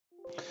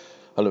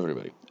Hello,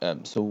 everybody.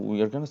 So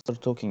we are going to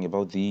start talking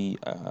about the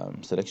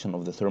selection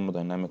of the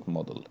thermodynamic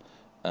model.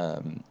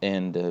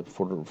 And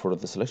for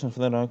the selection of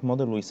the thermodynamic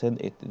model, we said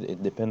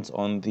it depends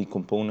on the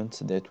components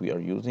that we are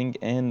using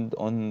and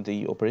on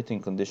the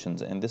operating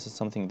conditions. And this is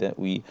something that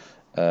we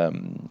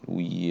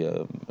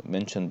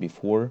mentioned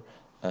before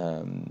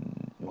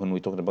when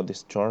we talked about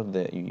this chart,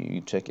 that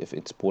you check if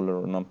it's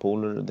polar or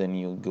non-polar, then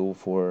you go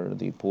for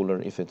the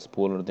polar. If it's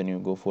polar, then you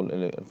go for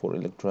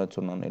electrolytes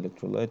or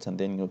non-electrolytes, and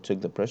then you check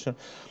the pressure.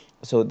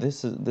 So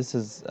this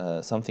is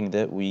something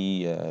that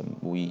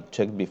we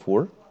checked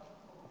before,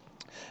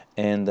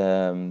 and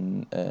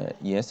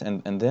yes,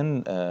 and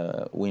then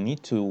we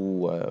need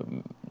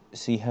to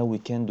see how we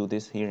can do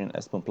this here in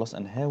Aspen Plus,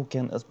 and how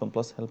can Aspen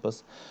Plus help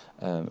us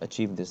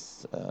achieve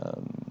this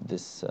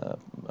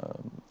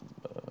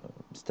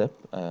step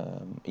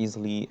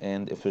easily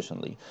and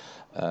efficiently.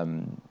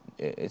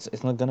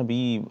 It's not gonna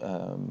be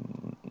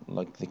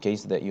like the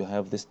case that you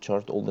have this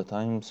chart all the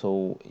time,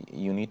 so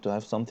you need to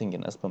have something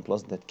in Aspen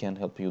Plus that can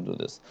help you do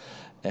this.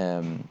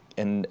 And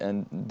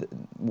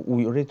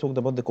we already talked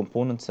about the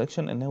component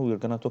section, and now we're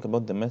gonna talk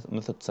about the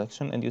method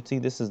section. And you see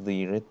this is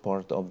the red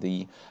part of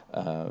the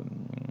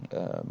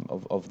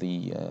of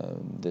the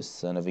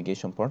this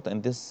navigation part,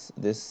 and this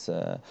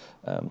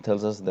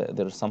tells us that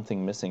there is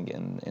something missing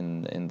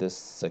in this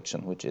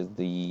section, which is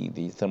the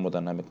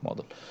thermodynamic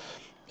model.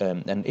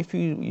 And if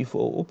you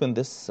open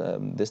this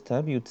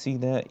tab, you'd see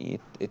that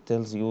it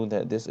tells you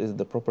that this is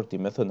the property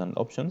method and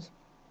options,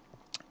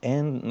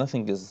 and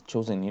nothing is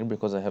chosen here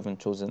because I haven't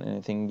chosen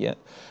anything yet.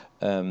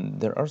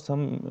 There are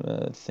some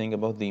thing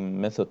about the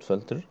method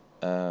filter,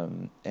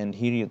 and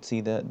here you'd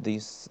see that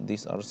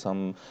these are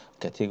some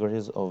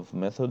categories of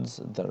methods.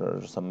 There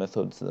are some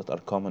methods that are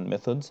common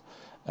methods,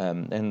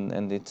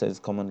 and it says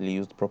commonly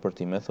used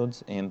property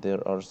methods, and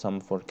there are some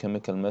for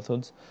chemical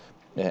methods.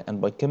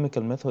 And by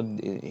chemical method,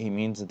 he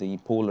means the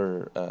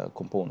polar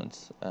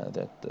components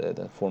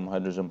that form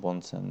hydrogen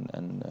bonds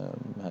and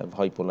have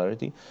high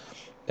polarity.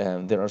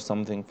 There are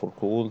something for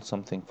coal,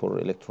 something for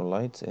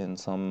electrolytes, and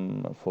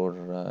some for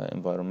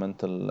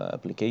environmental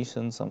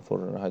applications, some for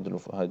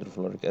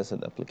hydrofluoric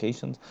acid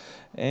applications,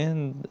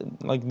 and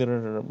like there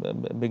are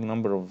a big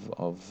number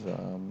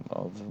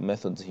of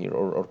methods here,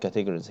 or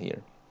categories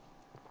here.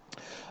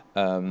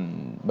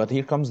 But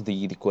here comes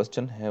the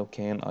question: how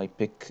can I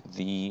pick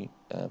the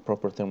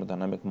proper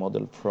thermodynamic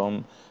model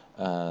from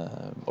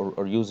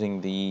or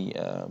using the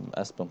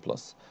Aspen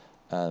Plus?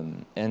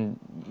 And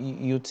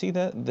you'd see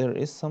that there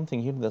is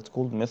something here that's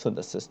called method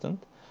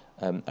assistant.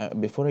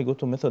 Before I go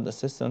to method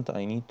assistant,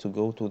 I need to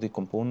go to the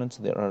components.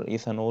 There are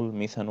ethanol,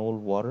 methanol,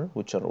 water,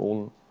 which are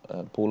all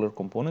polar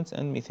components,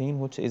 and methane,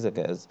 which is a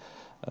gas,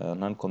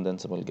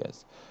 non-condensable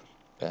gas.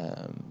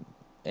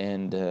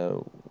 And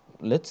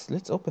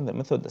let's open the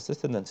method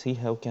assistant and see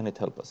how can it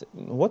help us.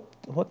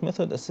 What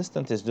method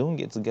assistant is doing,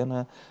 it's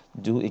gonna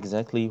do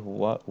exactly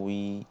what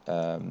we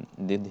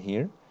did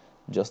here,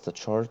 just a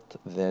chart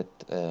that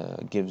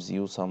gives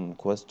you some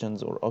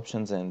questions or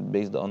options, and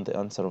based on the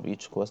answer of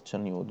each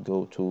question you would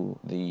go to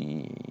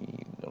the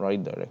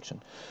right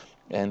direction.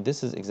 And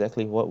this is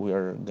exactly what we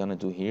are gonna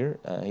do here.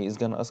 He is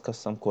gonna ask us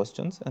some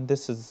questions, and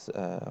this is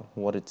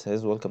what it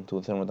says. Welcome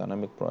to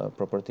thermodynamic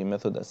property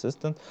method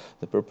assistant.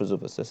 The purpose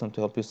of assistant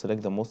to help you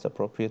select the most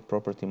appropriate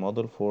property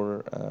model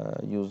for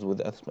use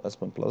with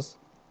Aspen Plus,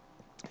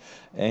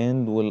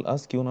 and will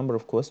ask you a number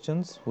of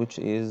questions which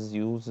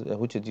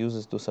it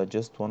uses to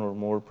suggest one or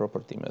more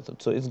property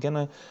methods. So it's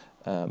gonna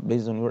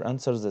based on your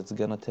answers, it's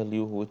gonna tell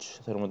you which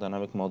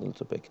thermodynamic model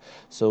to pick.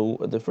 So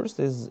the first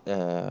is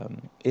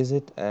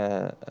it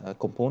a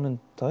component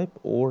type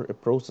or a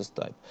process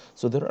type?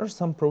 So there are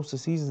some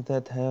processes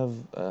that have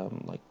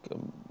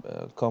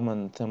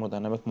common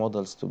thermodynamic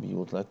models to be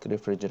used, like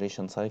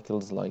refrigeration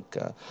cycles, like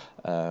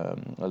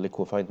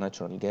liquefied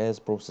natural gas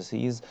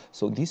processes.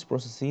 So these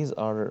processes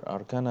are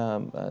kind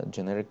of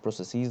generic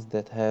processes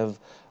that have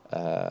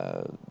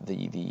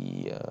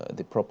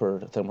the proper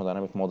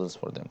thermodynamic models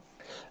for them.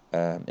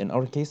 In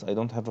our case, I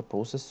don't have a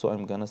process, so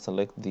I'm gonna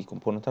select the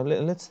component type.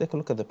 Let's take a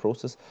look at the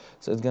process.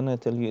 So it's gonna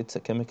tell you it's a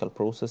chemical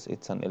process,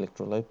 it's an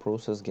electrolyte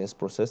process, gas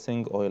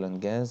processing, oil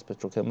and gas,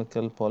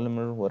 petrochemical,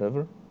 polymer,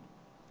 whatever.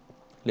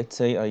 Let's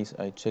say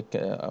I check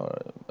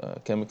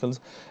chemicals,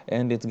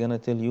 and it's gonna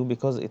tell you,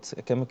 because it's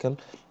a chemical.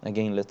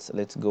 Again,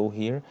 let's go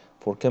here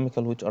for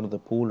chemical, which are the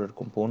polar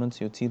components.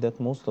 You see that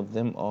most of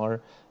them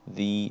are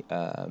the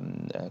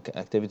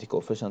activity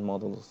coefficient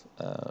models,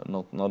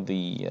 not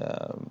the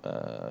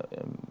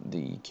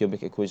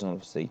cubic equation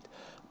of state.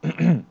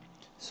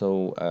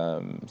 So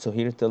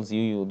here it tells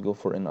you would go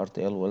for an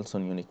RTL,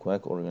 Wilson,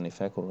 Uniquac, or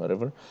Unifac, or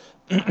whatever.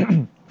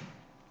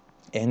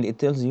 And it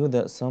tells you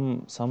that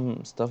some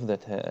stuff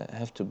that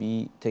have to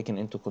be taken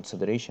into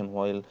consideration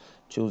while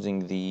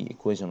choosing the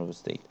equation of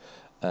state.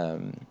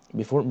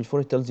 Before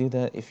it tells you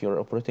that if you're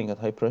operating at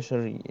high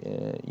pressure,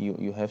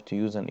 you have to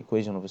use an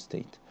equation of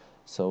state.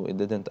 So it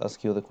didn't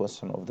ask you the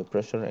question of the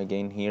pressure.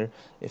 Again, here,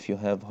 if you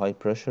have high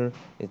pressure,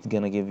 it's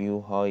gonna give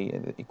you high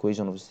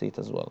equation of state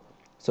as well.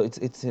 So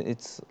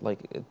it's like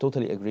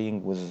totally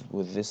agreeing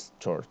with this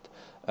chart.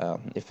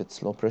 If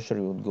it's low pressure,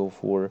 you would go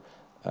for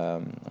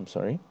I'm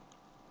sorry,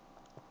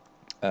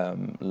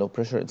 low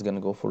pressure, it's going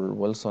to go for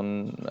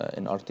Wilson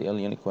in RTL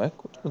Uniquac,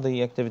 which are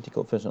the activity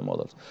coefficient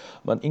models.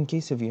 But in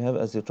case if you have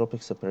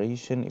azeotropic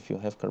separation, if you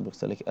have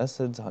carboxylic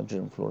acids,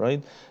 hydrogen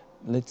fluoride,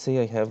 let's say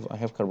I have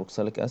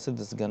carboxylic acid,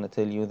 this is going to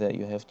tell you that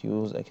you have to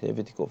use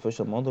activity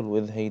coefficient model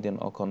with Hayden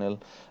O'Connell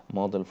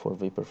model for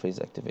vapor phase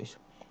activation.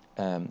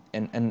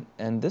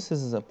 And this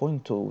is a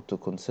point to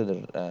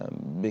consider,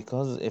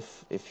 because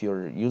if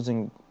you're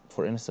using,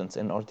 for instance,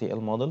 an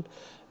RTL model,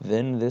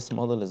 then this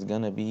model is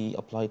gonna be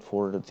applied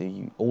for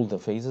all the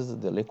phases,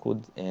 the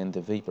liquid and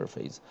the vapor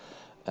phase.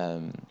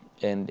 Um,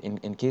 and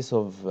in case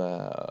of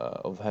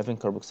having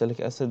carboxylic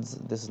acids,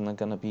 this is not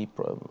gonna be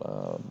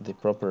the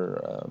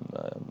proper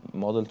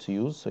model to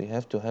use. So you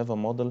have to have a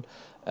model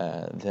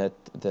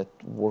that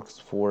works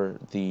for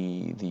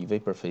the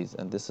vapor phase,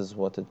 and this is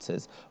what it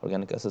says: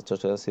 organic acids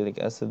such as acetic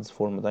acids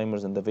form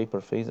dimers in the vapor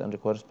phase and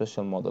require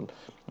special model,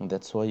 and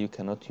that's why you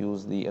cannot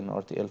use the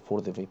NRTL for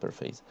the vapor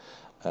phase.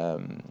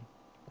 Um,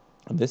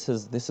 this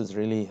is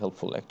really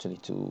helpful actually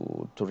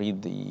to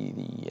read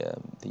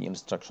the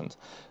instructions.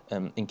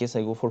 In case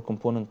I go for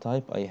component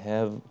type, I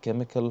have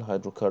chemical,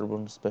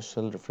 hydrocarbon,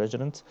 special,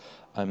 refrigerants.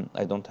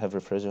 I don't have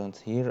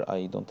refrigerants here.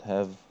 I don't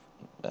have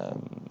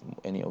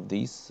any of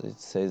these. It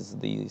says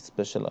the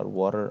special are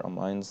water,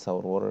 amines,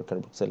 sour water,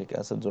 carboxylic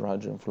acids, or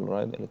hydrogen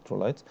fluoride,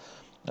 electrolytes.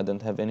 I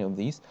don't have any of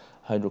these.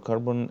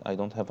 Hydrocarbon, I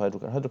don't have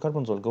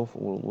hydrocarbons.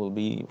 Will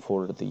be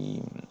for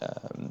the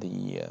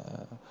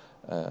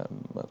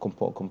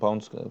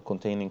compounds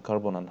containing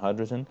carbon and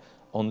hydrogen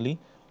only.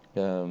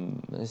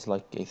 It's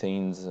like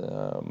ethanes,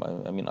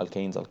 I mean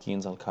alkanes,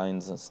 alkenes,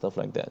 alkynes, and stuff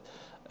like that.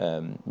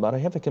 But I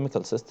have a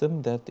chemical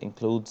system that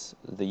includes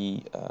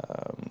the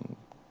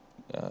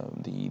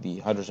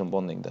hydrogen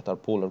bonding, that are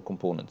polar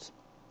components,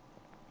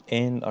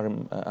 and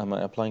am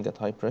I applying at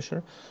high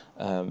pressure?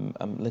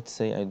 Let's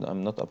say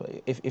I'm not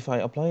if I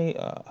apply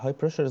high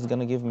pressure, it's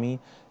gonna give me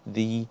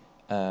the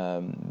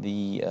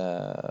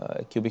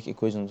cubic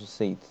equations of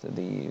state,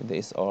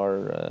 the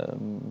SR,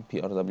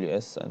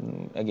 PRWS,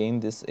 and again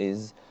this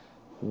is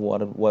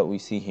what we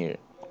see here.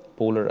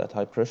 Polar at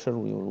high pressure,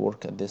 we will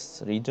work at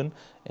this region,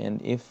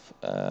 and if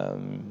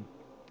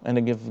and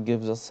it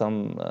gives us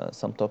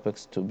some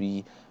topics to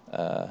be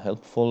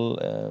helpful.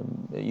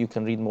 You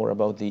can read more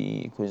about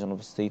the equation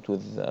of state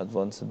with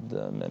advanced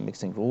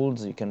mixing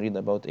rules. You can read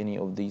about any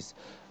of these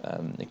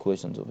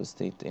equations of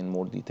state in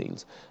more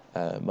details.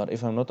 But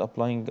if I'm not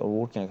applying or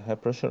working at high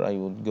pressure, I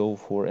would go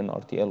for an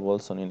RTL,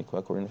 Wilson,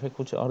 Uniquac, or Unific,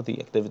 which are the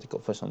activity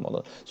coefficient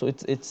model. So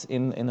it's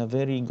in a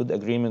very good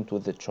agreement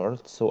with the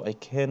chart. So I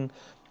can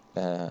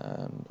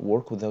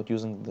work without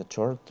using the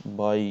chart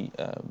by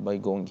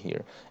going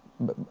here.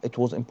 But it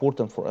was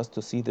important for us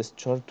to see this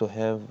chart to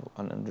have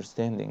an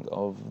understanding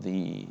of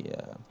the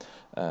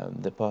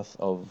path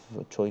of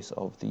choice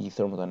of the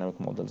thermodynamic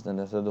models, and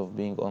instead of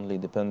being only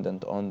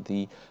dependent on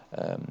the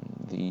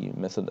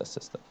method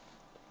assistant.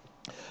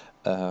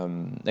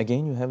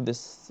 Again, you have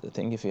this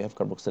thing: if you have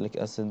carboxylic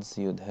acids,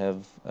 you'd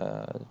have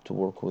to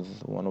work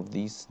with one of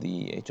these,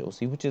 the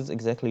HOC, which is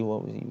exactly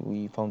what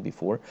we found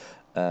before.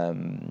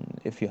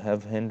 If you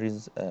have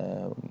Henry's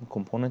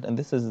component, and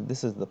this is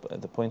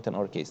the point in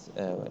our case.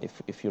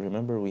 If you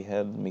remember, we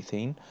had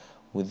methane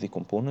with the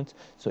components.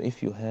 So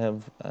if you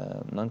have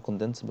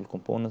non-condensable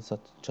components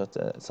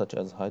such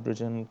as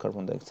hydrogen,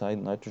 carbon dioxide,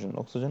 nitrogen,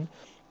 oxygen,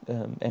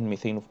 and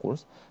methane, of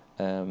course,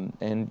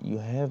 and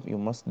you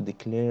must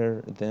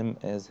declare them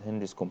as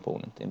Henry's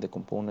component in the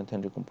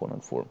Henry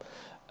component form.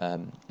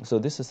 So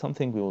this is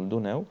something we will do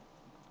now,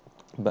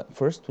 but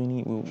first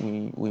we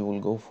will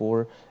go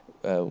for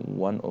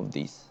one of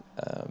these.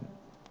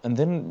 And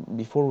then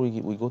before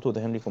we go to the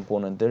Henry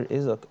component, there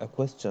is a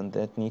question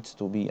that needs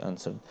to be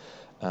answered.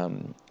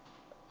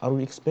 Are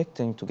we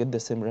expecting to get the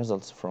same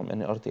results from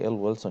an RTL,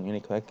 Wilson,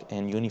 Uniquac,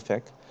 and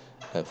Unifac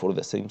for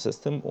the same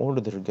system, or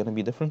there are going to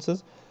be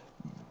differences?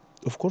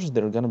 Of course,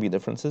 there are going to be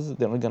differences.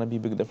 There are not going to be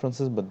big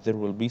differences, but there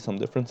will be some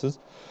differences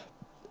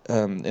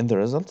in the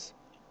results.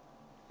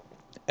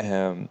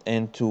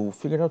 And to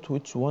figure out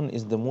which one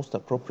is the most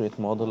appropriate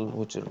model,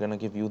 which are going to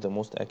give you the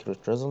most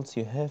accurate results,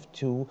 you have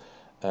to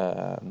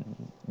um,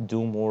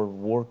 do more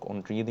work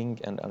on reading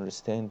and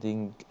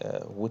understanding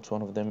which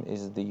one of them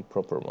is the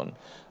proper one.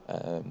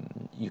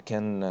 You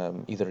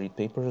can either read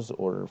papers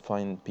or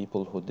find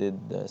people who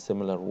did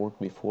similar work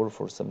before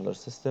for similar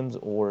systems,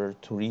 or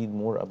to read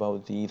more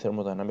about the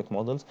thermodynamic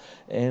models.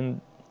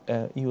 And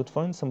you would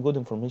find some good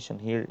information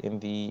here in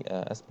the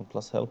Aspen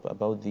Plus help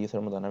about the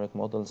thermodynamic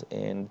models,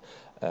 and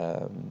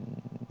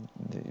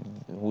the,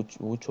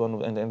 which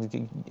one, and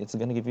it's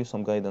going to give you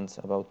some guidance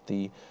about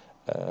the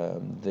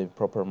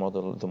proper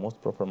model, the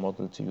most proper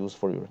model to use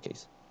for your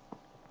case.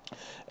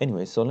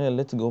 Anyway, so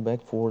let's go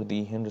back for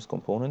the Henry's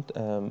component.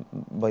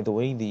 By the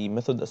way, the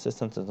method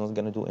assistant is not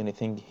going to do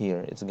anything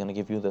here. It's going to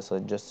give you the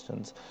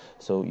suggestions.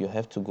 So you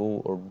have to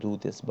go or do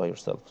this by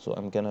yourself. So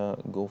I'm going to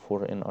go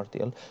for an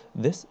RTL.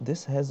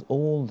 This has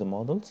all the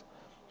models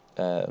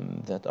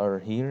that are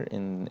here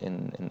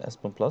in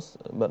Aspen Plus.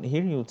 But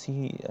here you would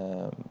see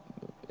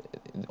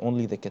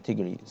only the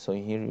category. So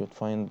here you'd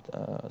find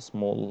a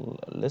small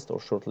list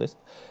or short list,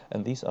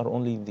 and these are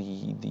only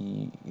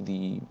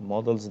the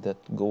models that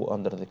go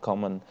under the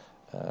common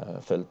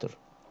filter.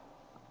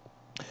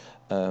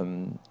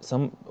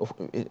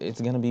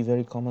 It's going to be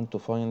very common to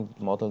find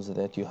models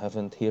that you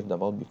haven't heard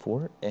about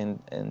before,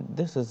 and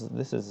this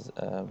is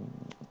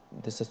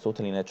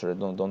totally natural.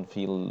 Don't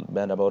feel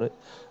bad about it.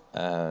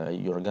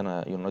 You're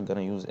not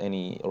gonna use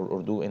any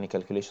or do any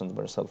calculations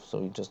by yourself, so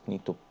you just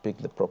need to pick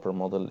the proper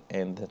model,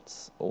 and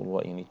that's all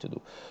what you need to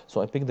do.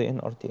 So I picked the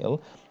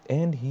NRTL,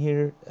 and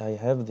here I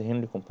have the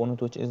Henry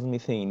component, which is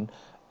methane.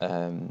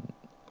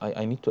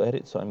 I need to add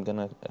it, so I'm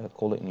gonna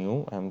call it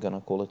new. I'm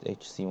gonna call it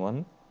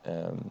HC1,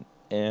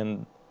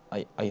 and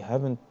I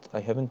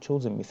haven't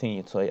chosen methane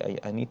yet, so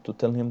I need to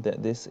tell him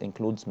that this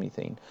includes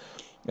methane.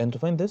 And to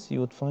find this, you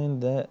would find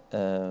that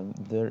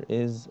there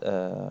is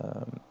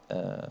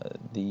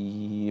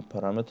the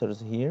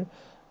parameters here.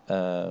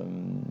 Oh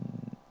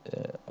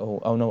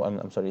no,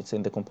 I'm sorry, it's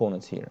in the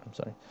components here. I'm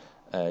sorry.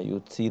 You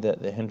would see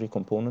that the Henry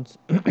components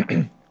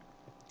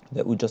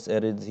that we just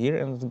added here,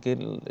 and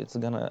it's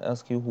gonna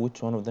ask you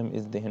which one of them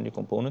is the Henry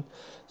component.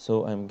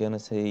 So I'm gonna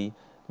say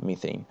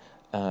methane.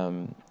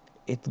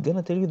 It's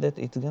gonna tell you that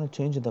it's gonna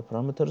change the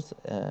parameters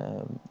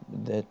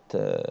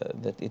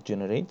that it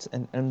generates,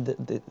 and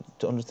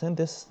to understand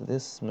this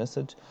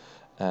message,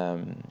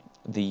 the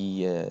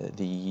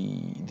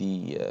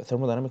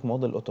thermodynamic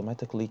model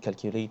automatically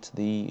calculates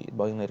the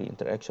binary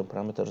interaction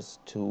parameters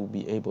to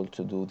be able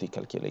to do the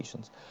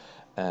calculations.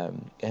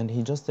 And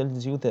he just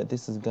tells you that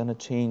this is gonna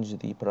change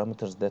the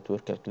parameters that were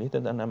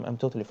calculated, and I'm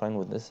totally fine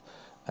with this,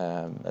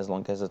 as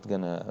long as it's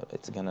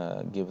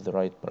gonna give the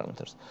right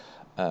parameters.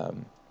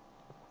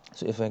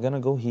 So if I'm gonna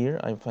go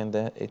here, I find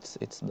that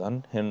it's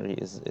done. Henry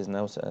is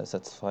now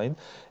satisfied,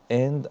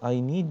 and I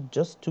need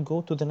just to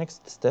go to the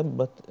next step,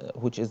 but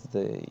which is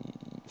the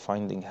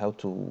finding how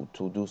to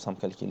do some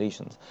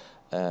calculations.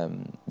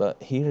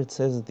 But here it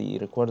says the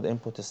required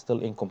input is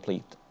still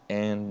incomplete,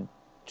 and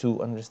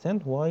to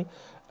understand why,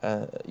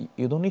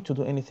 you don't need to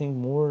do anything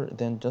more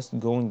than just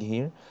going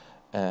here,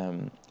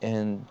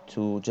 and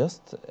to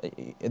just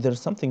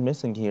there's something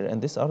missing here,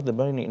 and these are the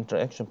binary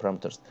interaction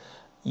parameters.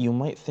 You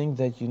might think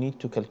that you need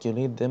to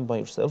calculate them by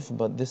yourself,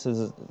 but this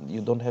is,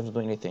 you don't have to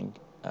do anything.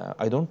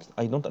 I don't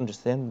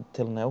understand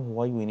till now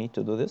why we need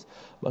to do this,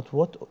 but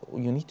what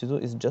you need to do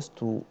is just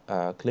to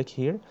click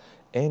here,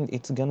 and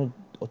it's gonna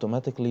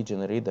automatically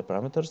generate the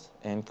parameters,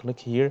 and click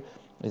here,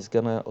 it's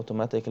gonna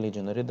automatically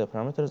generate the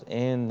parameters,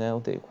 and now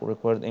the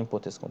required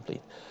input is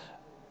complete.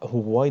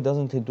 Why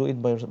doesn't it do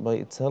it by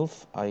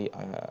itself?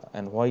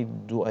 And why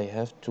do I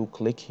have to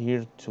click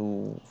here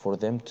for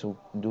them to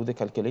do the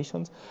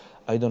calculations?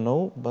 I don't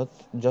know, but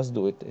just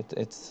do it.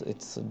 It's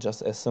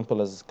just as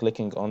simple as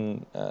clicking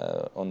on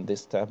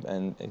this tab,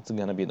 and it's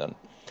gonna be done.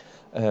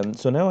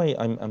 So now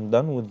I'm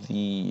done with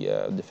the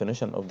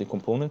definition of the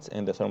components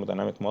and the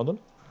thermodynamic model,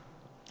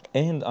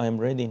 and I'm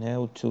ready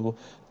now to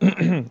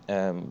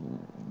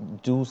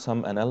do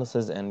some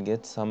analysis and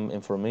get some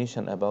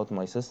information about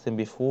my system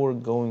before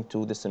going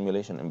to the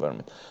simulation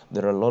environment.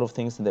 There are a lot of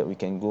things that we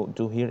can go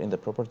do here in the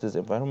properties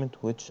environment,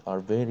 which are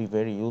very,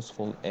 very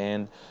useful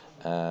and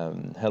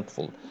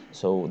helpful.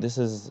 So this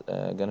is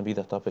going to be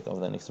the topic of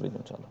the next video,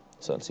 inshallah.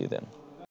 So I'll see you then.